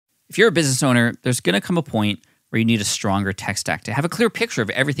If you're a business owner, there's going to come a point where you need a stronger tech stack to have a clear picture of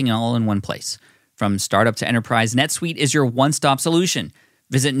everything all in one place. From startup to enterprise, NetSuite is your one-stop solution.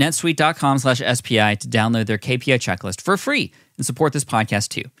 Visit netsuite.com/SPI to download their KPI checklist for free and support this podcast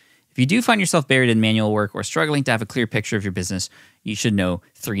too. If you do find yourself buried in manual work or struggling to have a clear picture of your business, you should know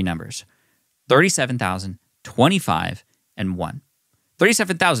 3 numbers: 37,000, 25, and 1.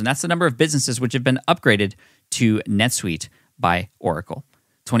 37,000, that's the number of businesses which have been upgraded to NetSuite by Oracle.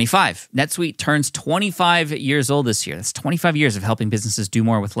 25, NetSuite turns 25 years old this year. That's 25 years of helping businesses do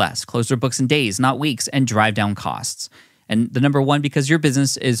more with less, close their books in days, not weeks, and drive down costs. And the number 1, because your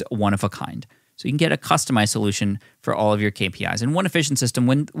business is one of a kind. So you can get a customized solution for all of your KPIs and one efficient system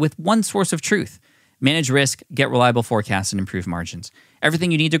with one source of truth. Manage risk, get reliable forecasts, and improve margins.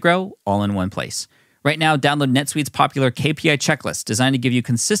 Everything you need to grow, all in one place. Right now, download NetSuite's popular KPI checklist designed to give you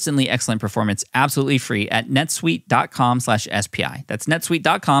consistently excellent performance absolutely free at netsuite.com/SPI. That's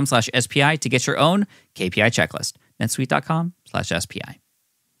netsuite.com/SPI to get your own KPI checklist. netsuite.com/SPI.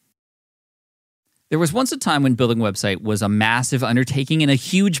 There was once a time when building a website was a massive undertaking and a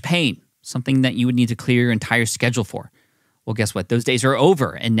huge pain, something that you would need to clear your entire schedule for. Well, guess what? Those days are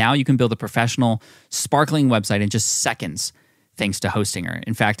over, and now you can build a professional, sparkling website in just seconds thanks to Hostinger.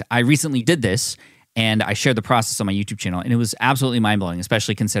 In fact, I recently did this, and I shared the process on my YouTube channel, and it was absolutely mind-blowing,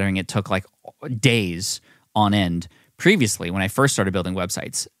 especially considering it took like days on end previously when I first started building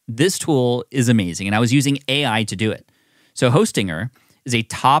websites. This tool is amazing, and I was using AI to do it. So Hostinger is a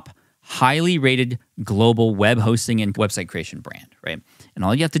top, highly rated global web hosting and website creation brand, right? And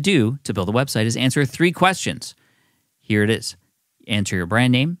all you have to do to build a website is answer 3 questions. Here it is. You enter your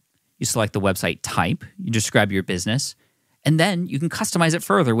brand name, you select the website type, you describe your business, and then you can customize it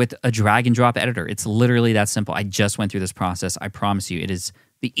further with a drag and drop editor. It's literally that simple. I just went through this process. I promise you, it is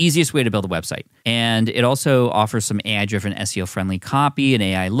the easiest way to build a website. And it also offers some AI-driven SEO-friendly copy, an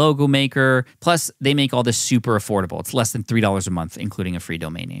AI logo maker. Plus, they make all this super affordable. It's less than $3 a month, including a free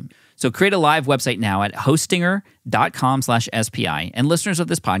domain name. So create a live website now at hostinger.com/SPI. And listeners of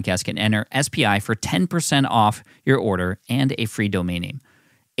this podcast can enter SPI for 10% off your order and a free domain name.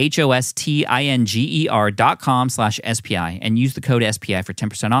 hostinger.com/SPI and use the code SPI for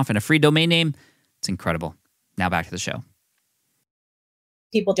 10% off and a free domain name. It's incredible. Now back to the show.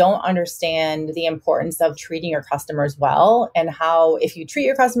 People don't understand the importance of treating your customers well, and how if you treat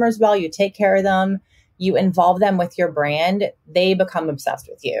your customers well, you take care of them, you involve them with your brand, they become obsessed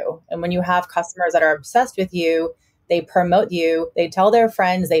with you. And when you have customers that are obsessed with you, they promote you, they tell their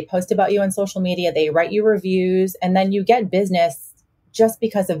friends, they post about you on social media, they write you reviews, and then you get business just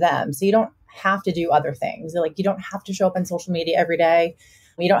because of them. So you don't have to do other things. Like, you don't have to show up on social media every day.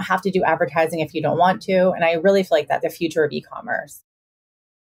 You don't have to do advertising if you don't want to. And I really feel like that's the future of e-commerce.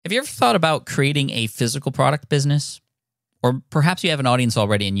 Have you ever thought about creating a physical product business? Or perhaps you have an audience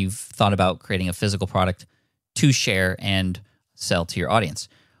already and you've thought about creating a physical product to share and sell to your audience.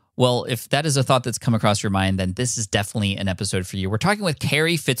 Well, if that is a thought that's come across your mind, then this is definitely an episode for you. We're talking with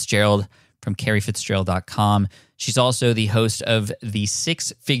Kerrie Fitzgerald from kerriefitzgerald.com. She's also the host of the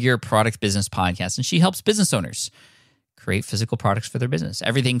 6-Figure Product Business podcast, and she helps business owners create physical products for their business.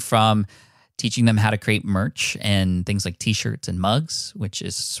 Everything from teaching them how to create merch and things like t-shirts and mugs, which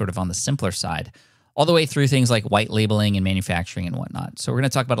is sort of on the simpler side, all the way through things like white labeling and manufacturing and whatnot. So we're going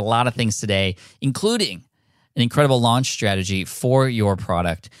to talk about a lot of things today, including an incredible launch strategy for your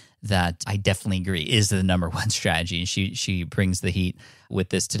product that I definitely agree is the number one strategy. And she brings the heat with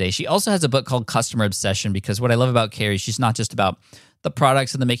this today. She also has a book called Customer Obsession, because what I love about Kerrie, she's not just about the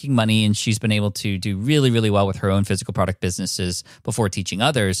products and the making money, and she's been able to do really, really well with her own physical product businesses before teaching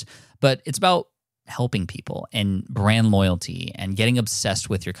others, but it's about helping people and brand loyalty and getting obsessed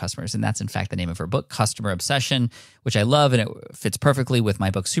with your customers. And that's, in fact, the name of her book, Customer Obsession, which I love, and it fits perfectly with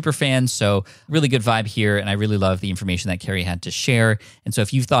my book, Superfan. So really good vibe here, and I really love the information that Kerrie had to share. And so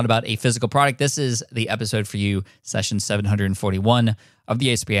if you've thought about a physical product, this is the episode for you, session 741 of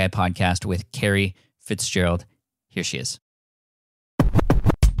the SPI podcast with Kerrie Fitzgerald. Here she is.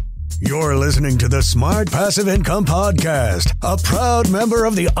 You're listening to the Smart Passive Income Podcast, a proud member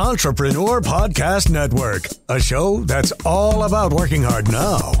of the Entrepreneur Podcast Network, a show that's all about working hard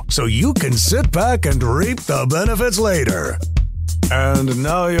now so you can sit back and reap the benefits later. And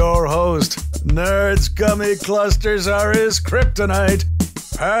now your host, Nerds Gummy Clusters are his kryptonite,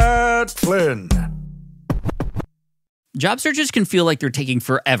 Pat Flynn. Job searches can feel like they're taking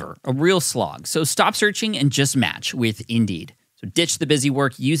forever, a real slog. So stop searching and just match with Indeed. So ditch the busy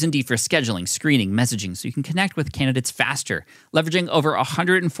work, use Indeed for scheduling, screening, messaging, so you can connect with candidates faster. Leveraging over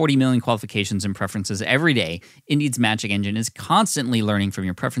 140 million qualifications and preferences every day, Indeed's matching engine is constantly learning from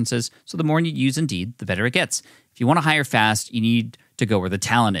your preferences, so the more you use Indeed, the better it gets. If you want to hire fast, you need to go where the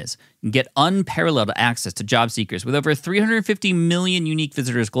talent is. You can get unparalleled access to job seekers with over 350 million unique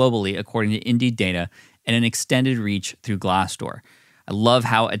visitors globally, according to Indeed data, and an extended reach through Glassdoor. I love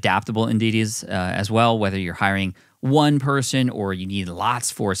how adaptable Indeed is as well, whether you're hiring one person or you need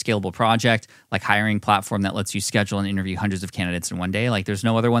lots for a scalable project, like hiring platform that lets you schedule and interview hundreds of candidates in one day. Like there's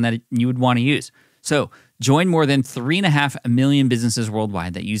no other one that you would want to use. So join more than 3.5 million businesses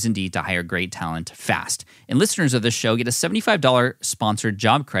worldwide that use Indeed to hire great talent fast. And listeners of this show get a $75 sponsored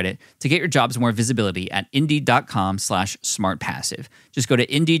job credit to get your jobs more visibility at Indeed.com/smartpassive. Just go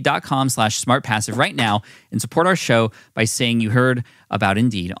to Indeed.com/smartpassive right now and support our show by saying you heard about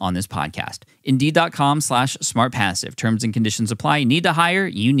Indeed on this podcast. Indeed.com/smartpassive. Terms and conditions apply. Need to hire?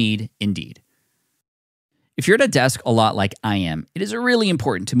 You need Indeed. If you're at a desk a lot like I am, it is really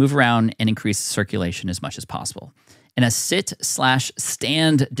important to move around and increase circulation as much as possible. And a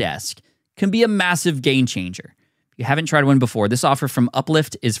sit/stand desk can be a massive game changer. If you haven't tried one before, this offer from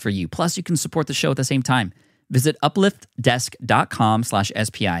Uplift is for you. Plus, you can support the show at the same time. Visit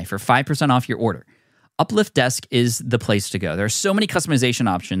upliftdesk.com/SPI for 5% off your order. Uplift Desk is the place to go. There are so many customization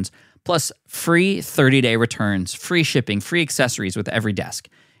options, plus free 30-day returns, free shipping, free accessories with every desk.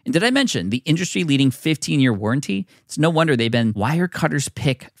 And did I mention the industry-leading 15-year warranty? It's no wonder they've been Wirecutter's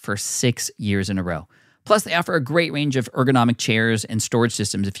pick for 6 years in a row. Plus, they offer a great range of ergonomic chairs and storage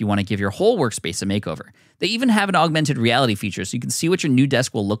systems if you want to give your whole workspace a makeover. They even have an augmented reality feature so you can see what your new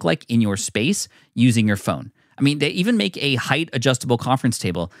desk will look like in your space using your phone. I mean, they even make a height-adjustable conference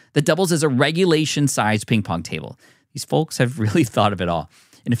table that doubles as a regulation-sized ping pong table. These folks have really thought of it all.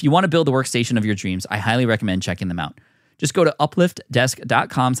 And if you want to build the workstation of your dreams, I highly recommend checking them out. Just go to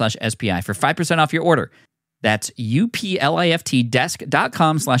upliftdesk.com/SPI for 5% off your order. That's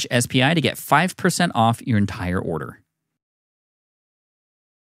upliftdesk.com/SPI to get 5% off your entire order.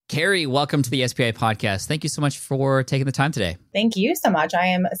 Kerrie, welcome to the SPI podcast. Thank you so much for taking the time today. Thank you so much. I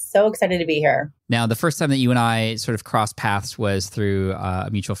am so excited to be here. Now, the first time that you and I sort of crossed paths was through a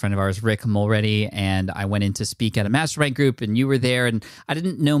mutual friend of ours, Rick Mulready, and I went in to speak at a mastermind group, and you were there, and I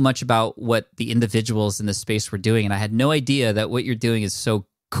didn't know much about what the individuals in this space were doing, and I had no idea that what you're doing is so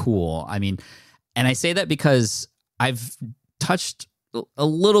cool. I mean, and I say that because I've touched a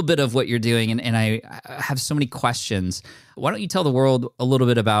little bit of what you're doing, and I have so many questions. Why don't you tell the world a little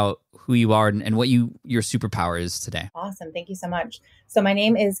bit about who you are and what your superpower is today? Awesome. Thank you so much. So my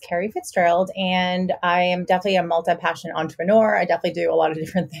name is Kerrie Fitzgerald, and I am definitely a multi-passionate entrepreneur. I definitely do a lot of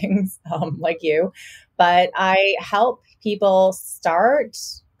different things like you, but I help people start,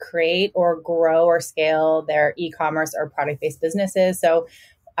 create, or grow or scale their e-commerce or product-based businesses. So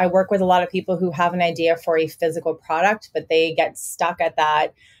I work with a lot of people who have an idea for a physical product, but they get stuck at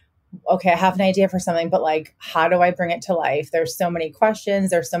that. Okay, I have an idea for something, but like, how do I bring it to life? There's so many questions.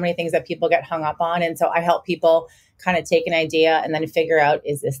 There's so many things that people get hung up on. And so I help people kind of take an idea and then figure out,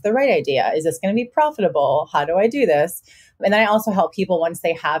 is this the right idea? Is this going to be profitable? How do I do this? And then I also help people once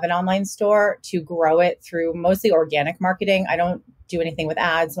they have an online store to grow it through mostly organic marketing. I don't do anything with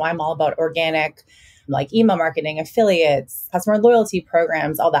ads. So I'm all about organic, like email marketing, affiliates, customer loyalty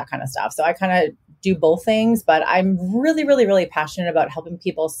programs, all that kind of stuff. So I kind of do both things, but I'm really, really, really passionate about helping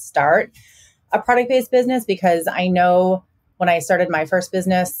people start a product-based business because I know when I started my first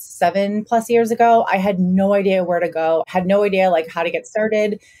business 7+ years ago, I had no idea where to go, had no idea like how to get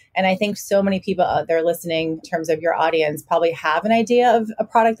started. And I think so many people out there listening in terms of your audience probably have an idea of a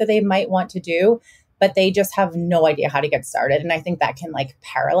product that they might want to do, but they just have no idea how to get started. And I think that can like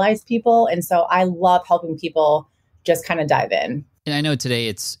paralyze people. And so I love helping people just kind of dive in. And I know today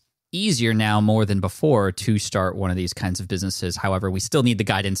it's easier now more than before to start one of these kinds of businesses. However, we still need the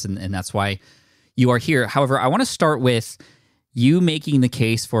guidance, and that's why you are here. However, I want to start with you making the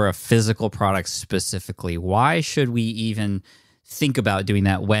case for a physical product specifically. Why should we even think about doing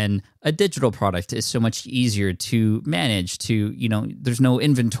that when a digital product is so much easier to manage, to, there's no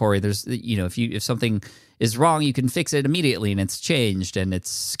inventory. There's, if something is wrong, you can fix it immediately and it's changed and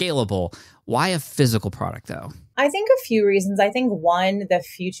it's scalable. Why a physical product though? I think a few reasons. I think one, the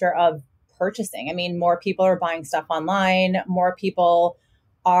future of purchasing. I mean, more people are buying stuff online. More people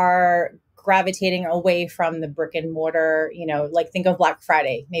are gravitating away from the brick and mortar, like think of Black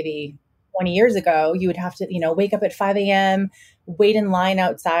Friday, maybe 20 years ago, you would have to, wake up at 5 a.m., wait in line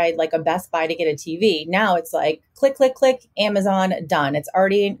outside like a Best Buy to get a TV. Now it's like click, click, click, Amazon, done. It's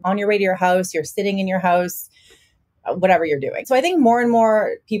already on your way to your house. You're sitting in your house, whatever you're doing. So I think more and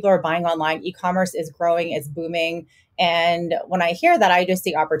more people are buying online. E-commerce is growing, it's booming. And when I hear that, I just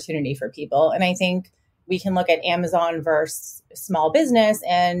see opportunity for people. And I think we can look at Amazon versus small business,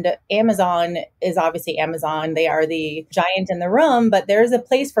 and Amazon is obviously Amazon. They are the giant in the room, but there's a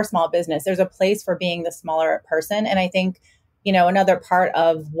place for small business. There's a place for being the smaller person. And I think Another part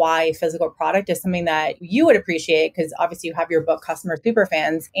of why physical product is something that you would appreciate, because obviously you have your book, Customer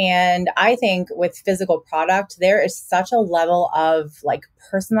Superfans. And I think with physical product, there is such a level of like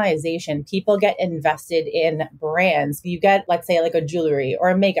personalization. People get invested in brands. You get, let's say, like a jewelry or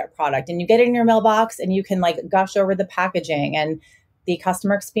a makeup product, and you get it in your mailbox and you can like gush over the packaging and the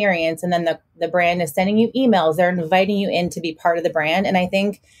customer experience. And then the brand is sending you emails. They're inviting you in to be part of the brand. And I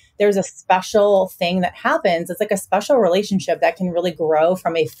think there's a special thing that happens. It's like a special relationship that can really grow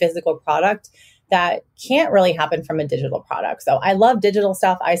from a physical product that can't really happen from a digital product. So I love digital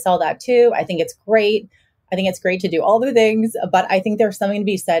stuff. I sell that too. I think it's great. I think it's great to do all the things, but I think there's something to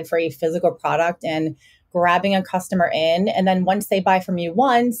be said for a physical product and grabbing a customer in. And then once they buy from you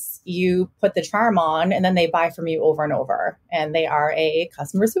once, you put the charm on, and then they buy from you over and over, and they are a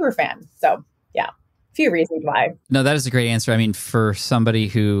customer super fan. So yeah, a few reasons why. No, that is a great answer. I mean, for somebody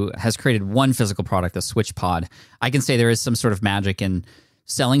who has created one physical product, the Switch Pod, I can say there is some sort of magic in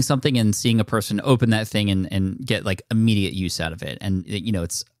selling something and seeing a person open that thing and get like immediate use out of it. And,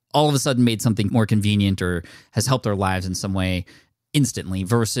 it's all of a sudden made something more convenient or has helped their lives in some way instantly,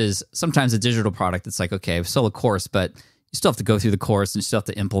 versus sometimes a digital product. It's like, okay, I've sold a course, but you still have to go through the course and you still have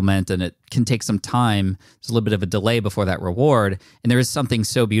to implement, and it can take some time. There's a little bit of a delay before that reward. And there is something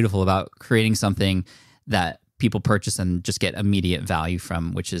so beautiful about creating something that people purchase and just get immediate value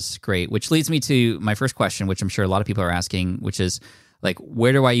from, which is great. Which leads me to my first question, which I'm sure a lot of people are asking, which is like,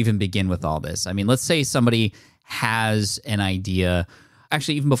 where do I even begin with all this? I mean, let's say somebody has an idea.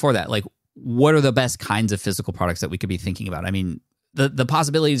 Actually, even before that, like, what are the best kinds of physical products that we could be thinking about? I mean, the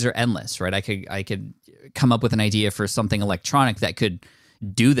possibilities are endless, right? I could come up with an idea for something electronic that could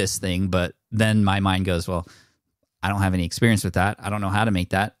do this thing, but then my mind goes, well, I don't have any experience with that. I don't know how to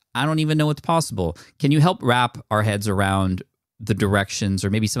make that. I don't even know what's possible. Can you help wrap our heads around the directions or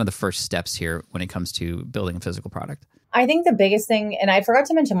maybe some of the first steps here when it comes to building a physical product? I think the biggest thing, and I forgot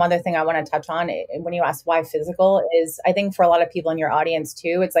to mention one other thing I want to touch on when you asked why physical, is I think for a lot of people in your audience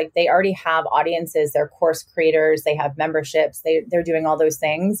too, it's like they already have audiences, they're course creators, they have memberships, they're doing all those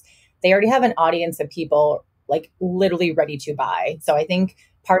things. They already have an audience of people like literally ready to buy. So I think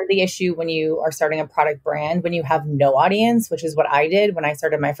part of the issue when you are starting a product brand, when you have no audience, which is what I did when I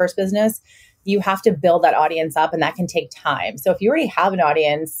started my first business, you have to build that audience up, and that can take time. So if you already have an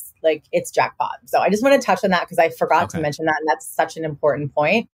audience, like, it's jackpot. So I just want to touch on that because I forgot to mention that, and that's such an important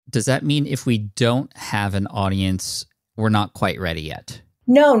point. Does that mean if we don't have an audience, we're not quite ready yet?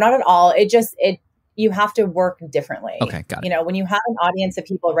 No, not at all. You have to work differently. Okay, got it. When you have an audience of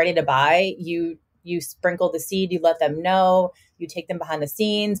people ready to buy, you sprinkle the seed, you let them know, you take them behind the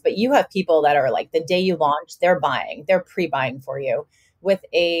scenes, but you have people that are like the day you launch, they're buying, they're pre-buying for you. With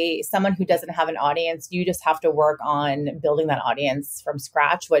someone who doesn't have an audience, you just have to work on building that audience from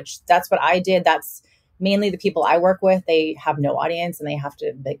scratch, which that's what I did. That's mainly the people I work with. They have no audience and they have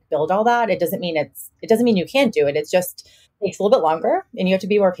to build all that. It doesn't mean you can't do it. It just takes a little bit longer and you have to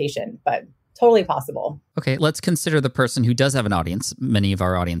be more patient, but totally possible. Okay, let's consider the person who does have an audience. Many of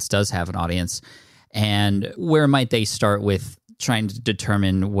our audience does have an audience. And where might they start with trying to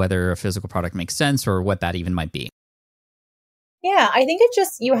determine whether a physical product makes sense or what that even might be? Yeah, I think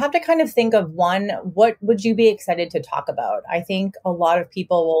you have to kind of think of what would you be excited to talk about? I think a lot of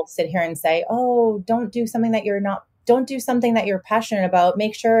people will sit here and say, oh, don't do something that you're passionate about.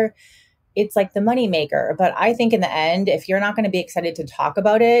 Make sure it's like the moneymaker. But I think in the end, if you're not going to be excited to talk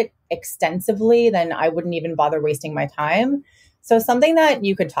about it extensively, then I wouldn't even bother wasting my time. So something that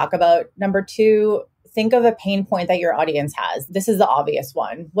you could talk about. Number 2, think of a pain point that your audience has. This is the obvious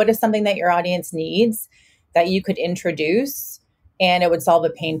one. What is something that your audience needs that you could introduce and it would solve a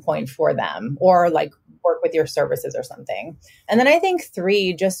pain point for them, or like work with your services or something? And then I think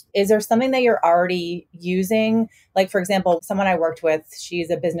 3, just, is there something that you're already using? Like, for example, someone I worked with,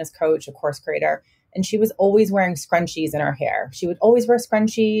 she's a business coach, a course creator, and she was always wearing scrunchies in her hair. She would always wear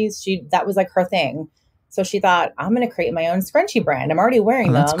scrunchies. That was like her thing. So she thought, I'm going to create my own scrunchie brand. I'm already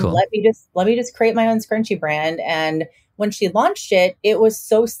wearing them. Cool. Let me just create my own scrunchie brand. And when she launched it, it was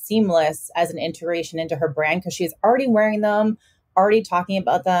so seamless as an integration into her brand because she's already wearing them, already talking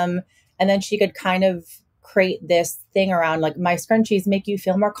about them. And then she could kind of create this thing around like, my scrunchies make you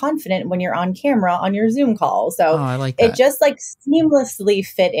feel more confident when you're on camera on your Zoom call. So I like that. It just like seamlessly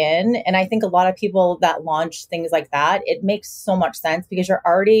fit in. And I think a lot of people that launch things like that, it makes so much sense because you're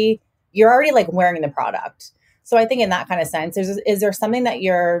already like wearing the product. So I think in that kind of sense, is there something that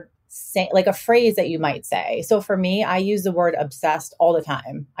you're saying, like a phrase that you might say? So for me, I use the word obsessed all the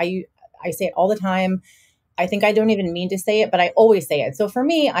time. I say it all the time. I think I don't even mean to say it, but I always say it. So for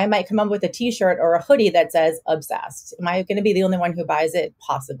me, I might come up with a t-shirt or a hoodie that says obsessed. Am I going to be the only one who buys it?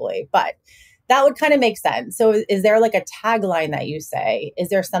 Possibly. But that would kind of make sense. So is there like a tagline that you say? Is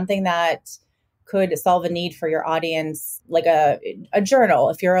there something that could solve a need for your audience, like a journal?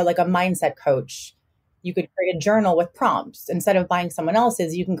 If you're like a mindset coach, you could create a journal with prompts. Instead of buying someone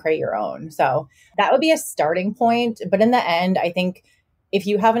else's, you can create your own. So that would be a starting point. But in the end, I think if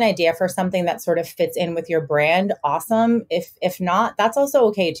you have an idea for something that sort of fits in with your brand, awesome. If not, that's also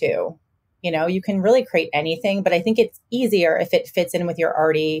okay too. You can really create anything, but I think it's easier if it fits in with your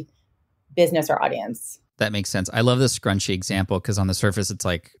already business or audience. That makes sense. I love the scrunchie example because on the surface, it's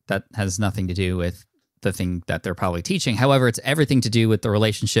like that has nothing to do with the thing that they're probably teaching. However, it's everything to do with the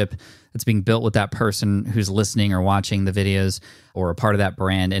relationship that's being built with that person who's listening or watching the videos or a part of that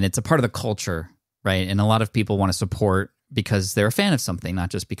brand. And it's a part of the culture, right? And a lot of people want to support because they're a fan of something, not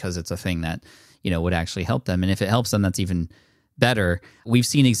just because it's a thing that, would actually help them. And if it helps them, that's even better. We've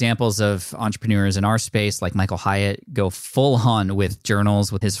seen examples of entrepreneurs in our space, like Michael Hyatt, go full on with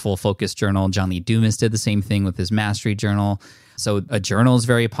journals, with his Full Focus journal. John Lee Dumas did the same thing with his Mastery journal. So a journal is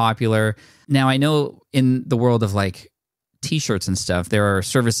very popular. Now, I know in the world of like t-shirts and stuff, there are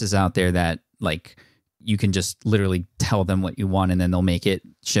services out there that like you can just literally tell them what you want and then they'll make it,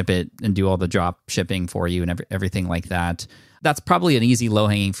 ship it, and do all the drop shipping for you and everything like that. That's probably an easy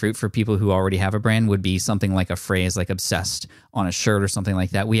low-hanging fruit for people who already have a brand, would be something like a phrase like obsessed on a shirt or something like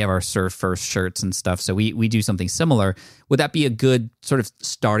that. We have our Serve First shirts and stuff, so we do something similar. Would that be a good sort of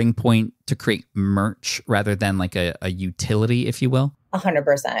starting point to create merch rather than like a utility, if you will?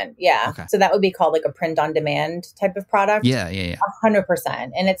 100%. Yeah. Okay. So that would be called like a print on demand type of product. Yeah. 100%.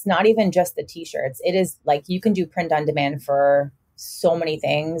 And it's not even just the t-shirts. It is like you can do print on demand for so many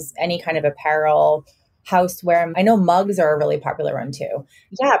things, any kind of apparel, houseware. I know mugs are a really popular one too.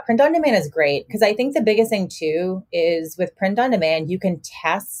 Yeah, print on demand is great because I think the biggest thing too is with print on demand, you can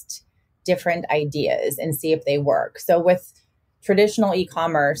test different ideas and see if they work. So with traditional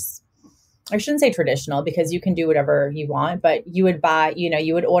e-commerce, I shouldn't say traditional because you can do whatever you want, but you would buy,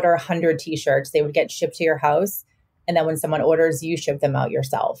 you would order 100 t-shirts, they would get shipped to your house. And then when someone orders, you ship them out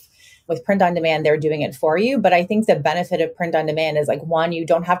yourself. With print on demand, they're doing it for you. But I think the benefit of print on demand is like, one, you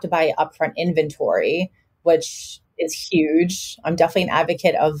don't have to buy upfront inventory, which is huge. I'm definitely an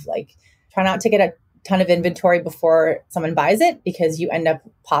advocate of like, try not to get a ton of inventory before someone buys it because you end up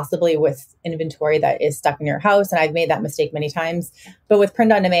possibly with inventory that is stuck in your house. And I've made that mistake many times. But with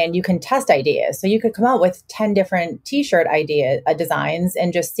print on demand, you can test ideas. So you could come out with 10 different t-shirt designs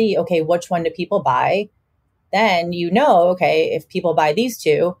and just see, okay, which one do people buy? Then okay, if people buy these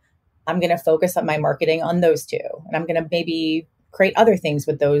two, I'm going to focus on my marketing on those two. And I'm going to maybe create other things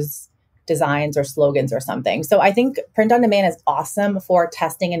with those designs or slogans or something. So I think print on demand is awesome for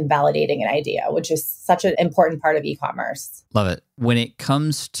testing and validating an idea, which is such an important part of e-commerce. Love it. When it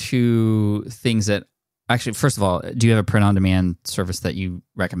comes to things that actually, first of all, do you have a print on demand service that you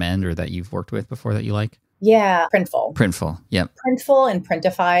recommend or that you've worked with before that you like? Yeah, Printful. Yep. Printful and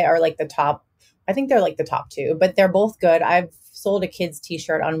Printify are like the top. I think they're like the top two, but they're both good. I've sold a kid's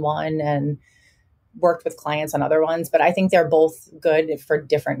t-shirt on one and worked with clients on other ones, but I think they're both good for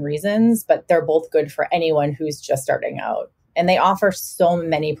different reasons, but they're both good for anyone who's just starting out. And they offer so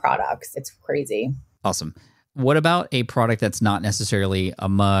many products. It's crazy. Awesome. What about a product that's not necessarily a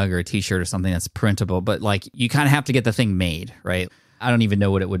mug or a t-shirt or something that's printable, but like you kind of have to get the thing made, right? I don't even know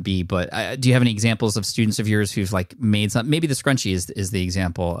what it would be, but do you have any examples of students of yours who've like made something? Maybe the scrunchie is the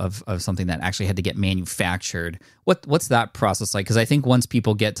example of something that actually had to get manufactured. What's that process like? Because I think once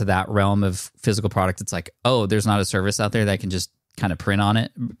people get to that realm of physical product, it's like, oh, there's not a service out there that can just kind of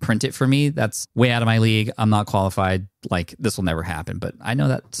print it for me. That's way out of my league. I'm not qualified. Like this will never happen, but I know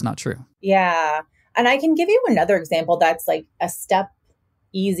that's not true. Yeah. And I can give you another example that's like a step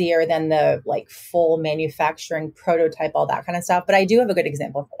easier than the like full manufacturing prototype, all that kind of stuff. But I do have a good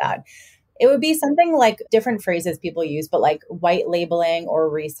example for that. It would be something like different phrases people use, but like white labeling or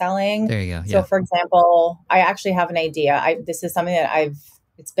reselling. There you go. So for example, I actually have an idea. This is something that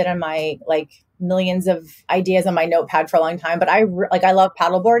it's been on my like millions of ideas on my notepad for a long time, but I love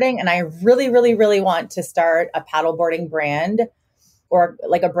paddleboarding and I really, really, really want to start a paddleboarding brand or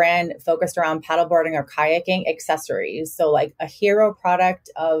like a brand focused around paddleboarding or kayaking accessories. So like a hero product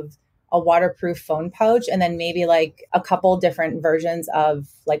of a waterproof phone pouch, and then maybe like a couple different versions of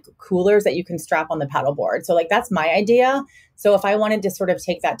like coolers that you can strap on the paddleboard. So like that's my idea. So if I wanted to sort of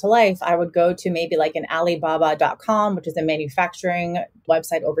take that to life, I would go to maybe like an Alibaba.com, which is a manufacturing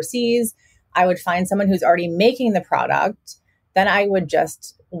website overseas. I would find someone who's already making the product. Then I would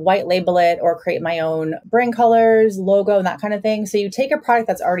just white label it or create my own brand colors, logo, and that kind of thing. So you take a product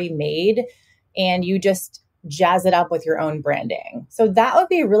that's already made and you just jazz it up with your own branding. So that would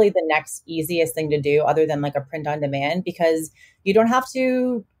be really the next easiest thing to do other than like a print on demand, because you don't have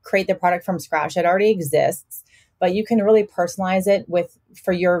to create the product from scratch. It already exists, but you can really personalize it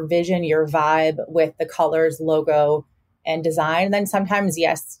for your vision, your vibe, with the colors, logo, and design. And then sometimes,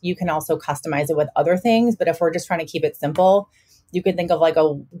 yes, you can also customize it with other things. But if we're just trying to keep it simple, you could think of like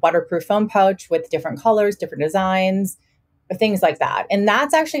a waterproof foam pouch with different colors, different designs, things like that. And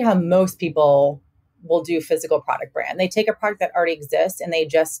that's actually how most people will do physical product brand. They take a product that already exists and they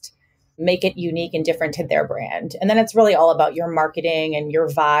just make it unique and different to their brand. And then it's really all about your marketing and your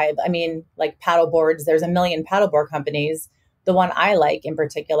vibe. I mean, like paddle boards, there's a million paddleboard companies. The one I like in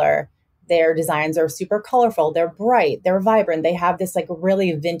particular, their designs are super colorful. They're bright. They're vibrant. They have this like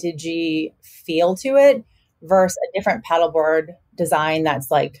really vintagey feel to it versus a different paddleboard design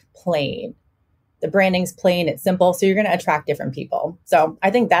that's like plain. The branding's plain. It's simple. So you're going to attract different people. So I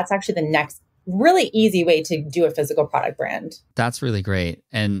think that's actually the next really easy way to do a physical product brand. That's really great.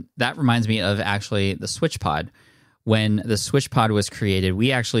 And that reminds me of actually the SwitchPod. When the SwitchPod was created,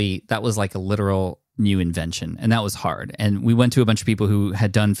 that was like a literal new invention, and that was hard. And we went to a bunch of people who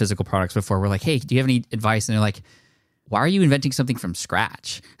had done physical products before. We're like, hey, do you have any advice? And they're like, why are you inventing something from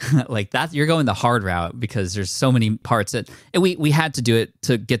scratch? Like that, you're going the hard route because there's so many parts that we had to do it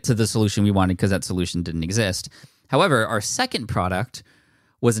to get to the solution we wanted because that solution didn't exist. However, our second product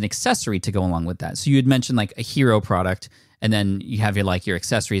was an accessory to go along with that. So you had mentioned like a hero product, and then you have your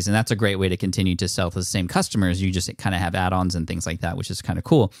accessories, and that's a great way to continue to sell to the same customers. You just kind of have add-ons and things like that, which is kind of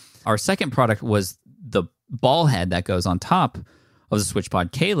cool. Our second product was the ball head that goes on top of the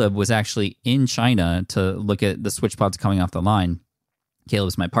SwitchPod. Caleb was actually in China to look at the SwitchPods coming off the line.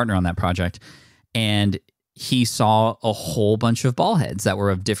 Caleb's my partner on that project, and he saw a whole bunch of ball heads that were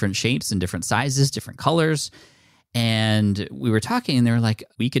of different shapes and different sizes, different colors. And we were talking, and they were like,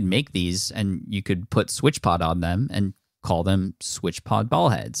 we could make these, and you could put SwitchPod on them and call them SwitchPod ball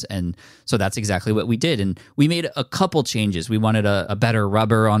heads. And so that's exactly what we did. And we made a couple changes. We wanted a better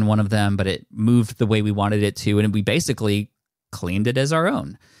rubber on one of them, but it moved the way we wanted it to. And we basically cleaned it as our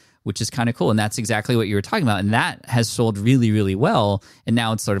own, which is kind of cool. And that's exactly what you were talking about. And that has sold really, really well. And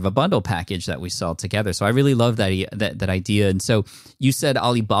now it's sort of a bundle package that we sell together. So I really love that idea. And so you said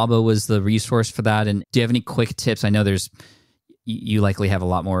Alibaba was the resource for that. And do you have any quick tips? I know you likely have a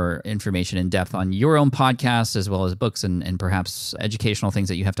lot more information in depth on your own podcast, as well as books and perhaps educational things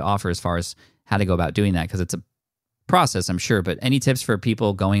that you have to offer as far as how to go about doing that, because it's a process, I'm sure. But any tips for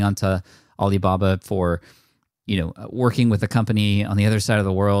people going onto Alibaba for working with a company on the other side of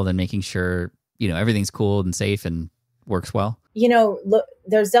the world and making sure, everything's cool and safe and works well? Look,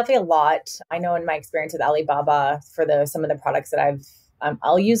 there's definitely a lot. I know in my experience with Alibaba for some of the products that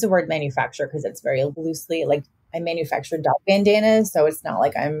I'll use the word manufacture because it's very loosely, like I manufacture dog bandanas. So it's not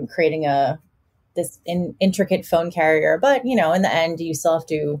like I'm creating this intricate phone carrier, but in the end, you still have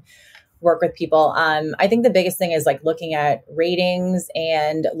to work with people. I think the biggest thing is like looking at ratings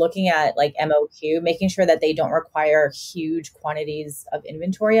and looking at like MOQ, making sure that they don't require huge quantities of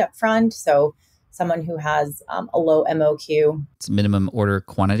inventory up front. So someone who has a low MOQ. It's minimum order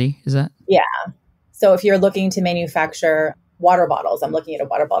quantity, is that? Yeah. So if you're looking to manufacture water bottles, I'm looking at a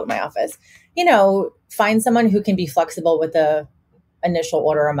water bottle in my office, find someone who can be flexible with the initial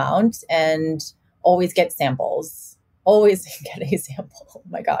order amount and always get samples. Always get a sample. Oh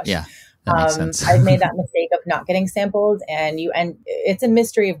my gosh. Yeah. That makes sense. I've made that mistake of not getting samples, and it's a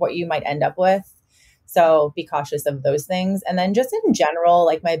mystery of what you might end up with. So be cautious of those things. And then just in general,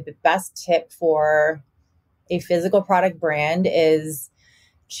 like my best tip for a physical product brand is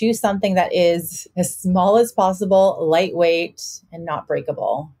choose something that is as small as possible, lightweight, and not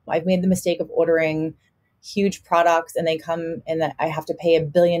breakable. I've made the mistake of ordering huge products and they come and I have to pay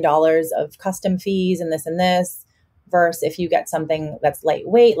 $1 billion of custom fees and this. Versus if you get something that's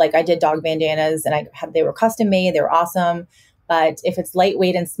lightweight, like I did dog bandanas and they were custom made, they were awesome. But if it's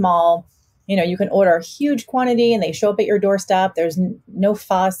lightweight and small, you can order a huge quantity and they show up at your doorstep. There's no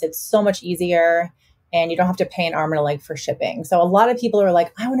fuss. It's so much easier and you don't have to pay an arm and a leg for shipping. So a lot of people are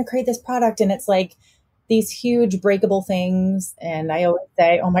like, I want to create this product. And it's like these huge breakable things. And I always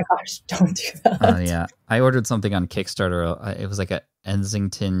say, oh my gosh, don't do that. Yeah. I ordered something on Kickstarter. It was like a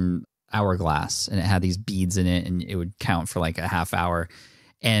Ensington hourglass, and it had these beads in it, and it would count for like a half hour,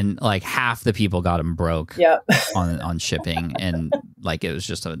 and like half the people got them broke on shipping, and like it was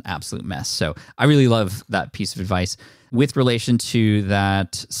just an absolute mess. So I really love that piece of advice with relation to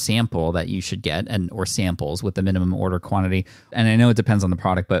that sample that you should get, or samples with the minimum order quantity. And I know it depends on the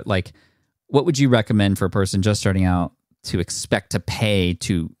product, but like, what would you recommend for a person just starting out to expect to pay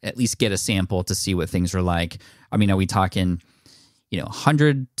to at least get a sample to see what things are like? I mean, are we talking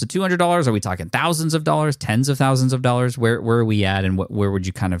 $100 to $200? Are we talking thousands of dollars, tens of thousands of dollars? Where are we at, and where would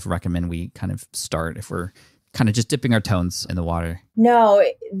you kind of recommend we kind of start if we're kind of just dipping our toes in the water? No,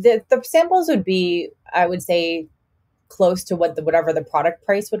 the samples would be, I would say, close to whatever the product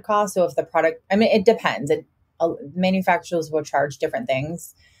price would cost. So if the product, I mean, it depends. Manufacturers will charge different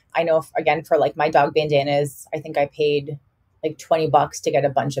things. I know, again, for like my dog bandanas, I think I paid like $20 to get a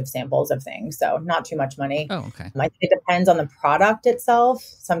bunch of samples of things. So not too much money. Oh, okay. I think it depends on the product itself.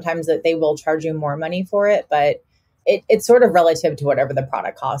 Sometimes that they will charge you more money for it, but it's sort of relative to whatever the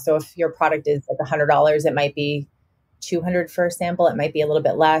product costs. So if your product is like $100, it might be $200 for a sample. It might be a little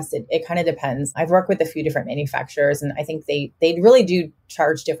bit less. It kind of depends. I've worked with a few different manufacturers, and I think they really do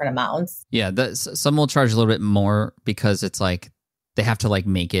charge different amounts. Yeah, some will charge a little bit more because it's like they have to like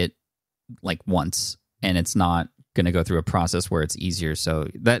make it like once, and it's not going to go through a process where it's easier. So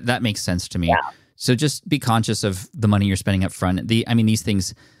that makes sense to me. Yeah. So just be conscious of the money you're spending up front. These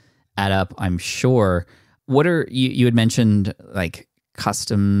things add up, I'm sure. What are you had mentioned like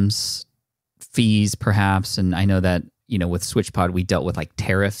customs fees perhaps, and I know that with SwitchPod we dealt with like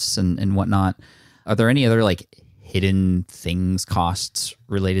tariffs and whatnot. Are there any other like hidden things, costs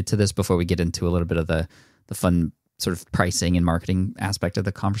related to this before we get into a little bit of the fun sort of pricing and marketing aspect of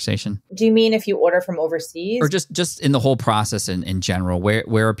the conversation? Do you mean if you order from overseas? Or just in the whole process in general,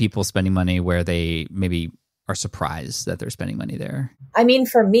 where are people spending money where they maybe are surprised that they're spending money there? I mean,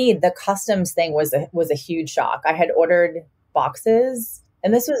 for me, the customs thing was a huge shock. I had ordered boxes,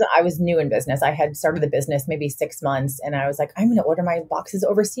 and I was new in business. I had started the business maybe 6 months, and I was like, I'm going to order my boxes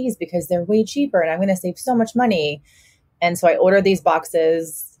overseas because they're way cheaper and I'm going to save so much money. And so I ordered these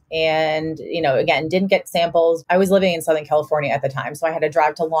boxes and, again, didn't get samples. I was living in Southern California at the time, so I had to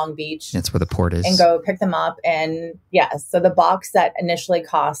drive to Long Beach. That's where the port is. And go pick them up. And yes, so the box that initially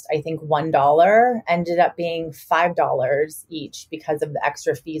cost, I think, $1 ended up being $5 each because of the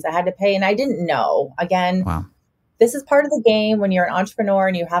extra fees I had to pay. And I didn't know. Again, wow. This is part of the game. When you're an entrepreneur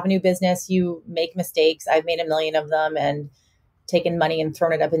and you have a new business, you make mistakes. I've made a million of them and taken money and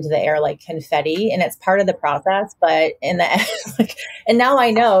thrown it up into the air like confetti. And it's part of the process. But in the end, and now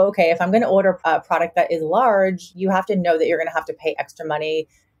I know, okay, if I'm going to order a product that is large, you have to know that you're going to have to pay extra money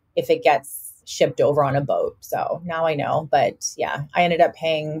if it gets shipped over on a boat. So now I know. But yeah, I ended up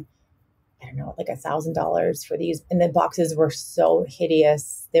paying, I don't know, like $1,000 for these. And the boxes were so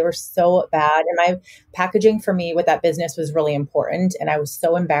hideous. They were so bad. And my packaging for me with that business was really important. And I was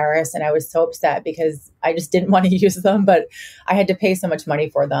so embarrassed and I was so upset because I just didn't want to use them, but I had to pay so much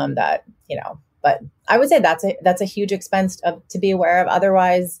money for them that, but I would say that's a huge expense to be aware of.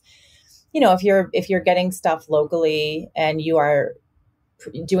 Otherwise, if you're getting stuff locally and you are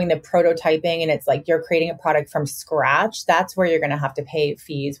doing the prototyping and it's like you're creating a product from scratch, that's where you're going to have to pay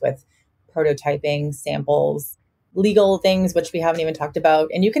fees with prototyping, samples, legal things, which we haven't even talked about.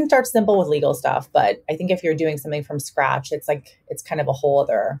 And you can start simple with legal stuff. But I think if you're doing something from scratch, it's kind of a whole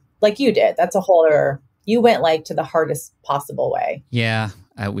other, like you did. That's a whole other, you went like to the hardest possible way. Yeah,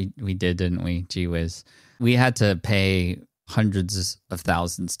 we did, didn't we? Gee whiz. We had to pay hundreds of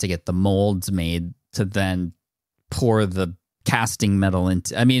thousands to get the molds made to then pour the casting metal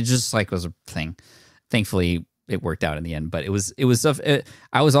into. I mean, it just like was a thing. Thankfully, it worked out in the end, but it was stuff.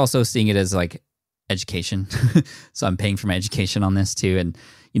 I was also seeing it as like education. So I'm paying for my education on this too. And,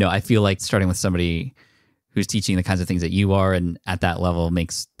 I feel like starting with somebody who's teaching the kinds of things that you are and at that level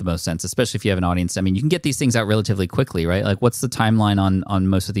makes the most sense, especially if you have an audience. I mean, you can get these things out relatively quickly, right? Like what's the timeline on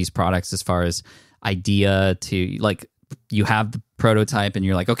most of these products as far as idea to like, you have the prototype and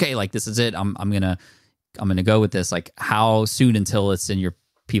you're like, okay, like this is it. I'm going to go with this. Like how soon until it's in your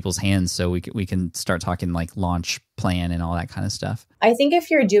people's hands so we can start talking like launch plan and all that kind of stuff? I think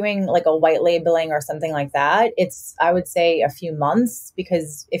if you're doing like a white labeling or something like that, I would say a few months,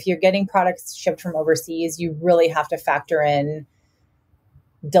 because if you're getting products shipped from overseas, you really have to factor in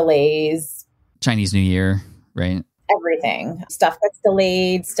delays. Chinese New Year, right? Everything. Stuff gets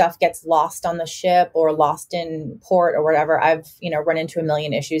delayed, stuff gets lost on the ship or lost in port or whatever. I've, run into a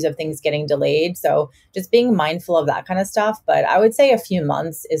million issues of things getting delayed. So just being mindful of that kind of stuff. But I would say a few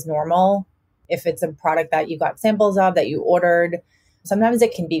months is normal. If it's a product that you got samples of that you ordered, sometimes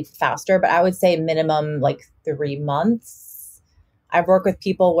it can be faster, but I would say minimum like 3 months. I've worked with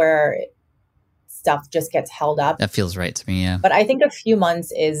people where stuff just gets held up. That feels right to me, yeah. But I think a few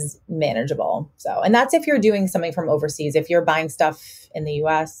months is manageable. So, and that's if you're doing something from overseas. If you're buying stuff in the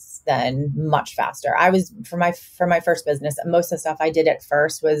US, then much faster. I was for my first business, most of the stuff I did at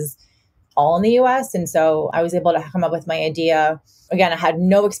first was all in the US. And so I was able to come up with my idea. Again, I had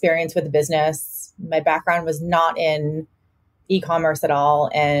no experience with the business. My background was not in e-commerce at all.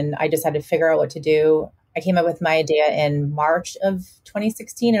 And I just had to figure out what to do. I came up with my idea in March of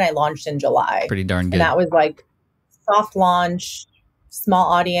 2016 and I launched in July. Pretty darn good. And that was like soft launch,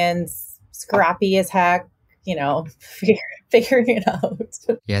 small audience, scrappy as heck, figuring it out.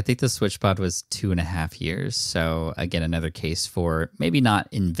 Yeah, I think the SwitchPod was 2.5 years. So again, another case for maybe not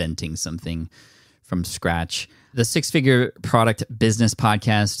inventing something from scratch. The Six Figure Product Business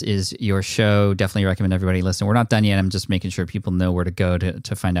Podcast is your show. Definitely recommend everybody listen. We're not done yet. I'm just making sure people know where to go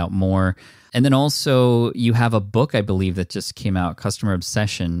to find out more. And then also you have a book, I believe, that just came out, Customer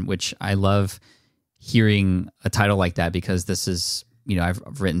Obsession, which I love hearing a title like that because this is, I've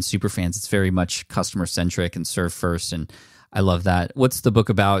written Superfans. It's very much customer centric and serve first. And I love that. What's the book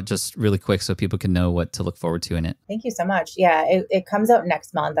about? Just really quick so people can know what to look forward to in it. Thank you so much. Yeah, it comes out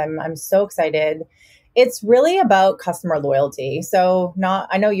next month. I'm so excited. It's really about customer loyalty. So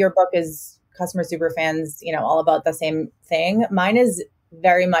I know your book is Customer Superfans, all about the same thing. Mine is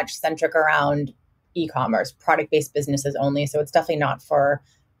very much centric around e-commerce, product-based businesses only. So it's definitely not for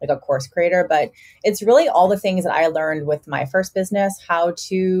like a course creator, but it's really all the things that I learned with my first business, how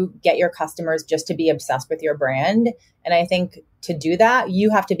to get your customers just to be obsessed with your brand. And I think to do that, you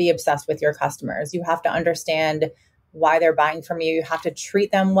have to be obsessed with your customers. You have to understand why they're buying from you. You have to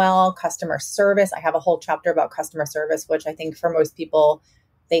treat them well. Customer service. I have a whole chapter about customer service, which I think for most people,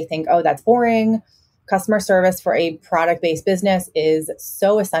 they think, oh, that's boring. Customer service for a product-based business is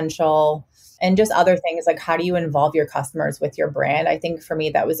so essential. And just other things like how do you involve your customers with your brand? I think for me,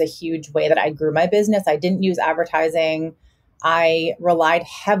 that was a huge way that I grew my business. I didn't use advertising. I relied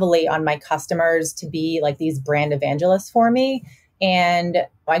heavily on my customers to be like these brand evangelists for me. And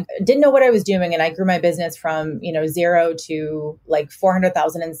I didn't know what I was doing. And I grew my business from, zero to like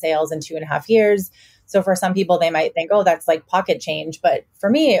 400,000 in sales in 2.5 years. So for some people, they might think, oh, that's like pocket change. But for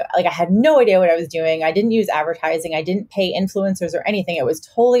me, like I had no idea what I was doing. I didn't use advertising. I didn't pay influencers or anything. It was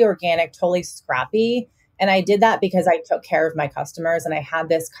totally organic, totally scrappy. And I did that because I took care of my customers and I had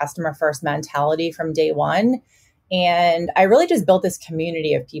this customer first mentality from day one. And I really just built this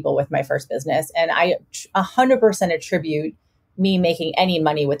community of people with my first business. And I 100% attribute me making any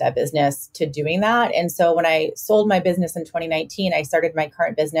money with that business to doing that. And so when I sold my business in 2019, I started my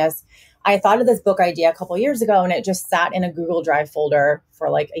current business. I thought of this book idea a couple of years ago and it just sat in a Google Drive folder for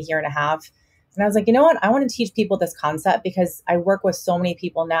like a year and a half. And I was like, you know what? I want to teach people this concept because I work with so many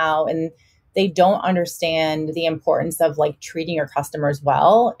people now and they don't understand the importance of like treating your customers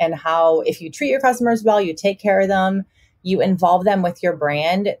well and how if you treat your customers well, you take care of them, you involve them with your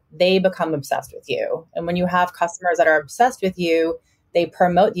brand, they become obsessed with you. And when you have customers that are obsessed with you, they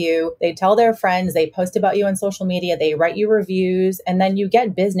promote you, they tell their friends, they post about you on social media, they write you reviews, and then you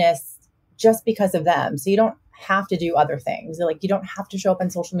get business just because of them. So you don't have to do other things. Like you don't have to show up on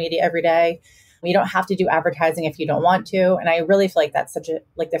social media every day. You don't have to do advertising if you don't want to. And I really feel like that's such a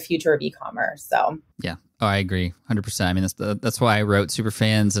like the future of e-commerce. So yeah, I agree 100%. I mean, that's why I wrote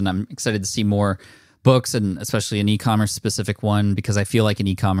Superfans, and I'm excited to see more books and especially an e-commerce specific one, because I feel like in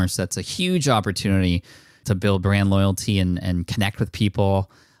e-commerce, that's a huge opportunity to build brand loyalty and connect with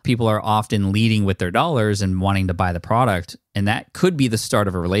people. People are often leading with their dollars and wanting to buy the product. And that could be the start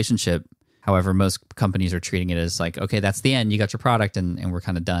of a relationship. However, most companies are treating it as like, okay, that's the end. You got your product and we're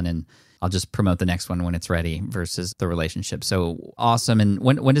kind of done. And I'll just promote the next one when it's ready versus the relationship. So awesome. And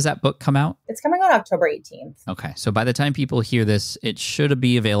when does that book come out? It's coming out October 18th. Okay. So by the time people hear this, it should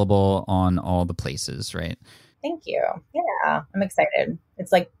be available on all the places, right? Thank you. Yeah, I'm excited.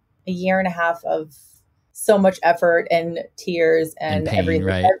 It's like a year and a half of so much effort and tears and pain, everything,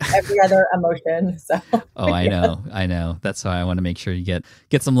 right? every other emotion. So oh, I know. That's why I want to make sure you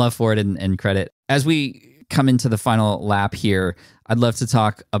get some love for it and credit. As we come into the final lap here, I'd love to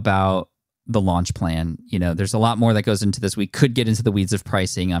talk about the launch plan. There's a lot more that goes into this. We could get into the weeds of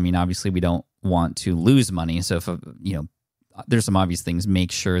pricing. I mean, obviously we don't want to lose money. So if, there's some obvious things,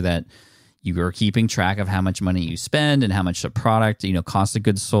 make sure that you are keeping track of how much money you spend and how much a product, cost of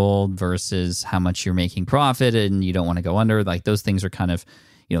goods sold versus how much you're making profit, and you don't want to go under. Like those things are kind of,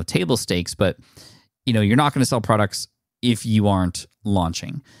 table stakes, but you're not going to sell products if you aren't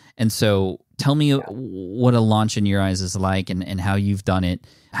launching. And so tell me what a launch in your eyes is like and how you've done it.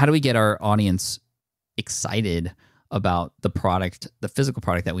 How do we get our audience excited about the product, the physical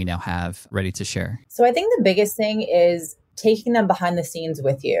product that we now have ready to share? So I think the biggest thing is taking them behind the scenes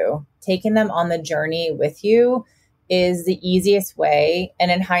with you, taking them on the journey with you is the easiest way.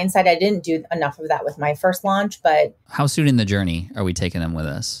 And in hindsight, I didn't do enough of that with my first launch, but how soon in the journey are we taking them with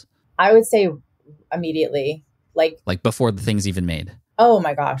us? I would say immediately, like before the thing's even made. Oh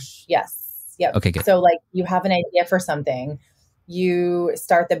my gosh. Yes. Yep. Okay, good. So like you have an idea for something, you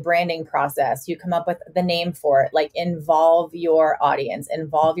start the branding process, you come up with the name for it, like involve your audience,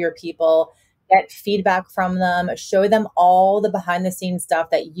 involve your people, get feedback from them, show them all the behind the scenes stuff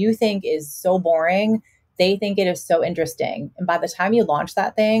that you think is so boring. They think it is so interesting. And by the time you launch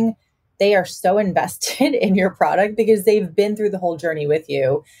that thing, they are so invested in your product because they've been through the whole journey with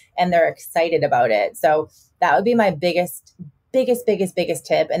you and they're excited about it. So that would be my biggest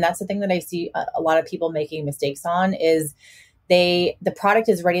tip. And that's the thing that I see a lot of people making mistakes on is the product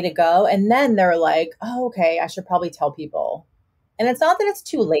is ready to go. And then they're like, oh, okay, I should probably tell people. And it's not that it's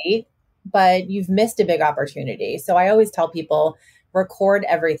too late, but you've missed a big opportunity. So I always tell people, record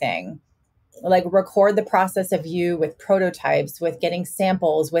everything. Like record the process of you with prototypes, with getting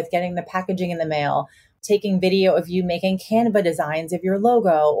samples, with getting the packaging in the mail, taking video of you making Canva designs of your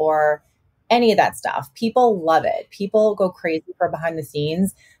logo or any of that stuff. People love it. People go crazy for behind the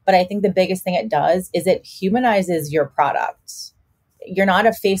scenes. But I think the biggest thing it does is it humanizes your product. You're not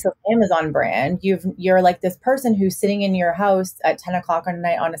a face of Amazon brand. You're like this person who's sitting in your house at 10 o'clock at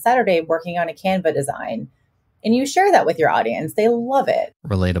night on a Saturday working on a Canva design. And you share that with your audience. They love it.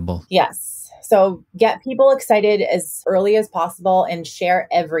 Relatable. Yes. So get people excited as early as possible and share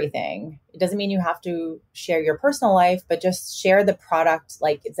everything. It doesn't mean you have to share your personal life, but just share the product,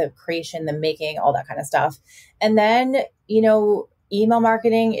 like the creation, the making, all that kind of stuff. And then, email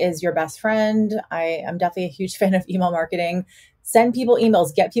marketing is your best friend. I am definitely a huge fan of email marketing. Send people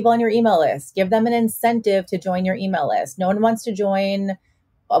emails, get people on your email list, give them an incentive to join your email list. No one wants to join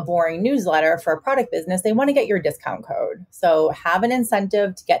a boring newsletter for a product business. They want to get your discount code. So have an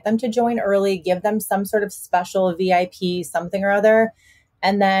incentive to get them to join early, give them some sort of special VIP, something or other.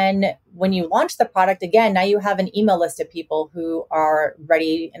 And then when you launch the product again, now you have an email list of people who are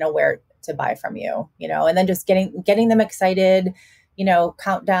ready and aware to buy from you, and then just getting them excited,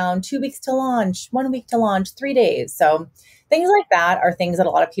 countdown, 2 weeks to launch, 1 week to launch, 3 days. So things like that are things that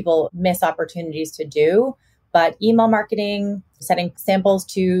a lot of people miss opportunities to do. But email marketing, sending samples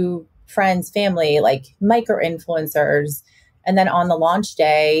to friends, family, like micro influencers. And then on the launch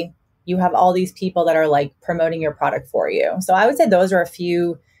day, you have all these people that are like promoting your product for you. So I would say those are a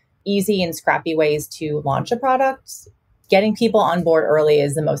few easy and scrappy ways to launch a product. Getting people on board early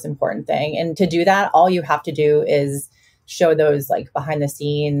is the most important thing. And to do that, all you have to do is show those like behind the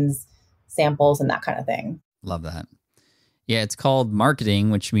scenes samples and that kind of thing. Love that. Yeah, it's called marketing,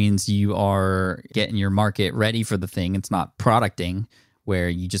 which means you are getting your market ready for the thing. It's not producting where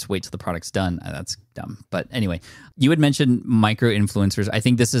you just wait till the product's done. That's dumb. But anyway, you had mentioned micro influencers. I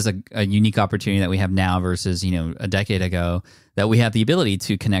think this is a unique opportunity that we have now versus, a decade ago, that we have the ability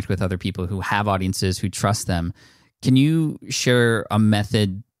to connect with other people who have audiences, who trust them. Can you share a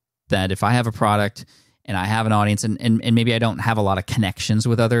method that if I have a product and I have an audience and maybe I don't have a lot of connections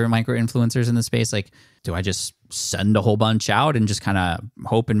with other micro influencers in the space, like, do I just send a whole bunch out and just kind of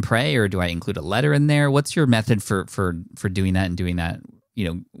hope and pray, or do I include a letter in there? What's your method for doing that and doing that,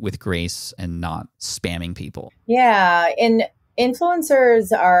 with grace and not spamming people? Yeah. And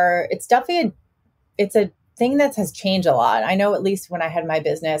influencers it's a thing that has changed a lot. I know at least when I had my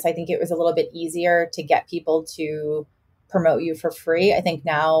business, I think it was a little bit easier to get people to promote you for free. I think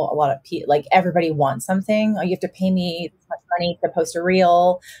now a lot of people, like everybody wants something. Oh, you have to pay me this much money to post a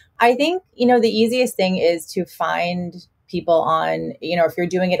reel. I think, the easiest thing is to find people on, if you're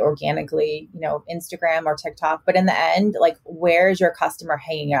doing it organically, Instagram or TikTok, but in the end, like, where's your customer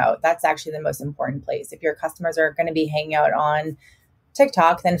hanging out? That's actually the most important place. If your customers are going to be hanging out on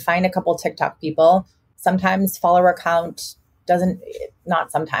TikTok, then find a couple TikTok people. Sometimes follower count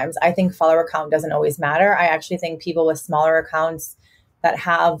I think follower count doesn't always matter. I actually think people with smaller accounts that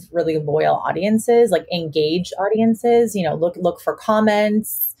have really loyal audiences, like engaged audiences, look for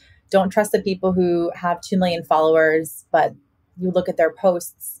comments. Don't trust the people who have 2 million followers, but you look at their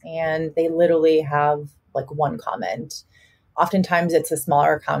posts and they literally have like one comment. Oftentimes it's the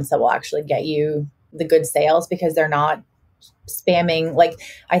smaller accounts that will actually get you the good sales because they're not spamming. Like,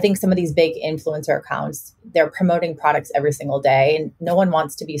 I think some of these big influencer accounts, they're promoting products every single day and no one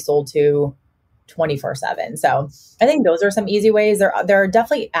wants to be sold to 24/7. So I think those are some easy ways. There are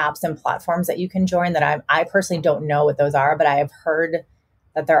definitely apps and platforms that you can join that I personally don't know what those are, but I have heard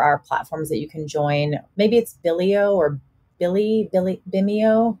that there are platforms that you can join. Maybe it's Billio or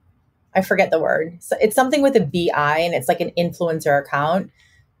Bimeo. I forget the word. So it's something with a BI and it's like an influencer account.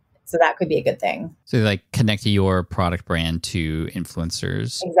 So that could be a good thing. So like connect your product brand to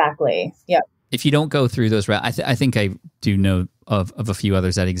influencers. Exactly. Yeah. If you don't go through those, I think I do know of a few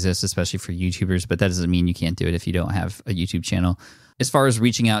others that exist, especially for YouTubers, but that doesn't mean you can't do it if you don't have a YouTube channel. As far as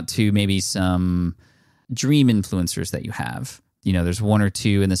reaching out to maybe some dream influencers that you have, there's one or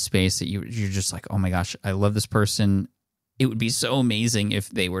two in the space that you're just like, oh my gosh, I love this person. It would be so amazing if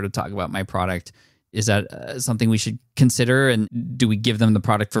they were to talk about my product. Is that something we should consider? And do we give them the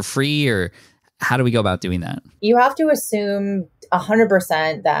product for free, or How do we go about doing that? You have to assume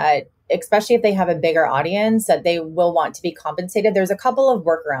 100% that, especially if they have a bigger audience, that they will want to be compensated. There's a couple of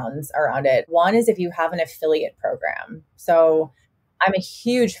workarounds around it. One is if you have an affiliate program. So I'm a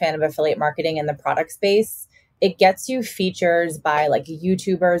huge fan of affiliate marketing in the product space. It gets you features by like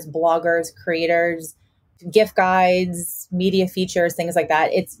YouTubers, bloggers, creators, gift guides, media features, things like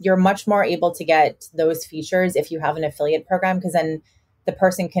that. You're much more able to get those features if you have an affiliate program, because then the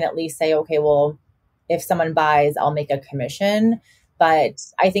person can at least say, okay, well, if someone buys, I'll make a commission. But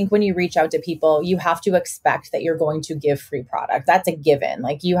I think when you reach out to people, you have to expect that you're going to give free product. That's a given.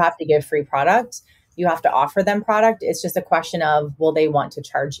 Like, you have to give free product. You have to offer them product. It's just a question of, will they want to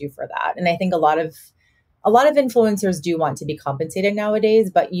charge you for that? And I think a lot of influencers do want to be compensated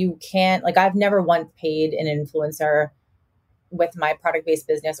nowadays, but you can't, like, I've never once paid an influencer with my product-based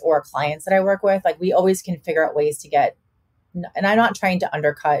business or clients that I work with. Like, we always can figure out ways to get, and I'm not trying to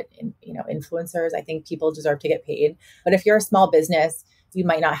undercut, influencers. I think people deserve to get paid. But if you're a small business, you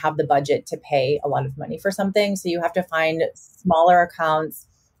might not have the budget to pay a lot of money for something. So you have to find smaller accounts,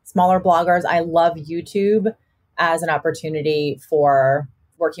 smaller bloggers. I love YouTube as an opportunity for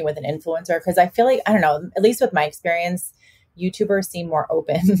working with an influencer, because I feel like, I don't know, at least with my experience, YouTubers seem more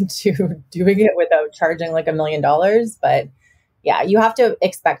open to doing it without charging like $1 million. But yeah, you have to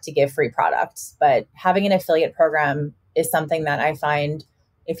expect to give free products. But having an affiliate program is something that I find,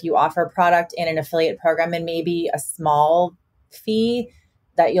 if you offer product in an affiliate program and maybe a small fee,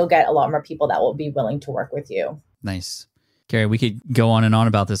 that you'll get a lot more people that will be willing to work with you. Nice. Kerrie, we could go on and on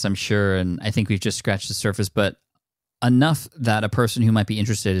about this, I'm sure, and I think we've just scratched the surface, but enough that a person who might be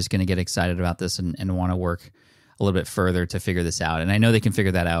interested is going to get excited about this and want to work a little bit further to figure this out. And I know they can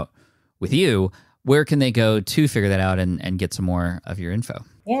figure that out with you. Where can they go to figure that out and get some more of your info?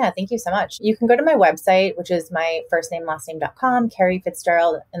 Yeah, thank you so much. You can go to my website, which is my first name, last name.com, Kerrie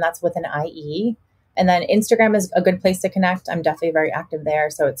Fitzgerald, and that's with an IE. And then Instagram is a good place to connect. I'm definitely very active there.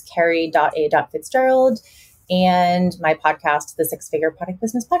 So it's kerrie.a.fitzgerald. And my podcast, the Six Figure Product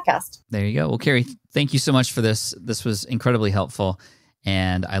Business Podcast. There you go. Well, Kerrie, thank you so much for this. This was incredibly helpful.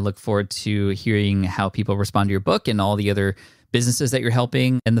 And I look forward to hearing how people respond to your book and all the other businesses that you're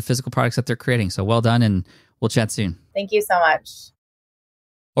helping and the physical products that they're creating. So well done, and we'll chat soon. Thank you so much.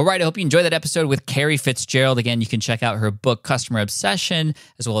 All right, I hope you enjoyed that episode with Kerrie Fitzgerald. Again, you can check out her book, Customer Obsession,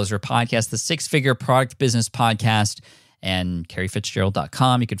 as well as her podcast, the Six Figure Product Business Podcast, and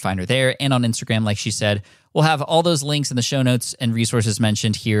kerriefitzgerald.com. You can find her there and on Instagram, like she said. We'll have all those links in the show notes and resources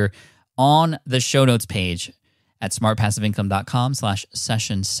mentioned here on the show notes page at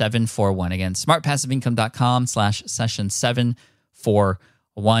smartpassiveincome.com/session741. Again,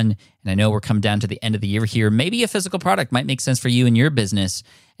 smartpassiveincome.com/session741. And I know we're coming down to the end of the year here. Maybe a physical product might make sense for you and your business.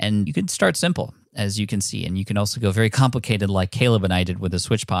 And you can start simple, as you can see. And you can also go very complicated like Caleb and I did with the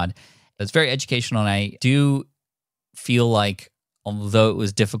SwitchPod. It's very educational. And I do feel like, although it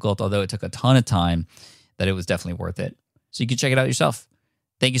was difficult, although it took a ton of time, that it was definitely worth it. So you can check it out yourself.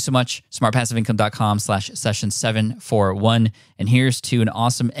 Thank you so much. smartpassiveincome.com/session741. And here's to an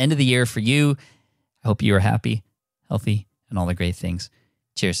awesome end of the year for you. I hope you are happy, healthy, and all the great things.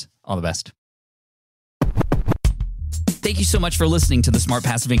 Cheers. All the best. Thank you so much for listening to the Smart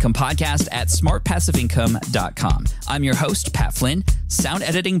Passive Income podcast at smartpassiveincome.com. I'm your host, Pat Flynn. Sound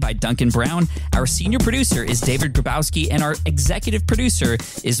editing by Duncan Brown. Our senior producer is David Grabowski, and our executive producer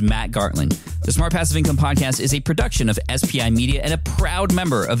is Matt Gartland. The Smart Passive Income podcast is a production of SPI Media and a proud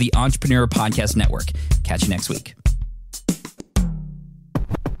member of the Entrepreneur Podcast Network. Catch you next week.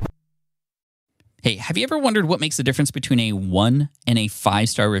 Hey, have you ever wondered what makes the difference between a 1 and a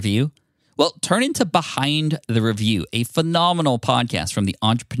 5-star review? Well, turn into Behind the Review, a phenomenal podcast from the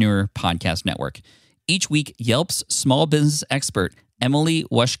Entrepreneur Podcast Network. Each week, Yelp's small business expert, Emily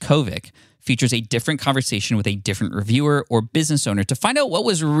Washkovic, features a different conversation with a different reviewer or business owner to find out what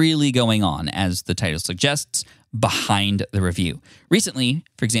was really going on, as the title suggests, behind the review. Recently,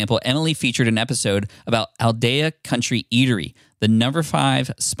 for example, Emily featured an episode about Aldea Country Eatery, the number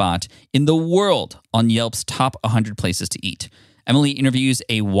 5 spot in the world on Yelp's top 100 places to eat. Emily interviews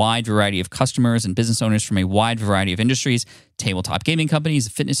a wide variety of customers and business owners from a wide variety of industries, tabletop gaming companies,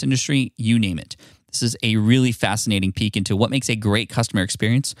 the fitness industry, you name it. This is a really fascinating peek into what makes a great customer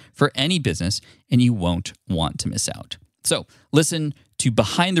experience for any business, and you won't want to miss out. So listen to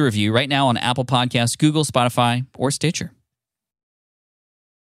Behind the Review right now on Apple Podcasts, Google, Spotify, or Stitcher.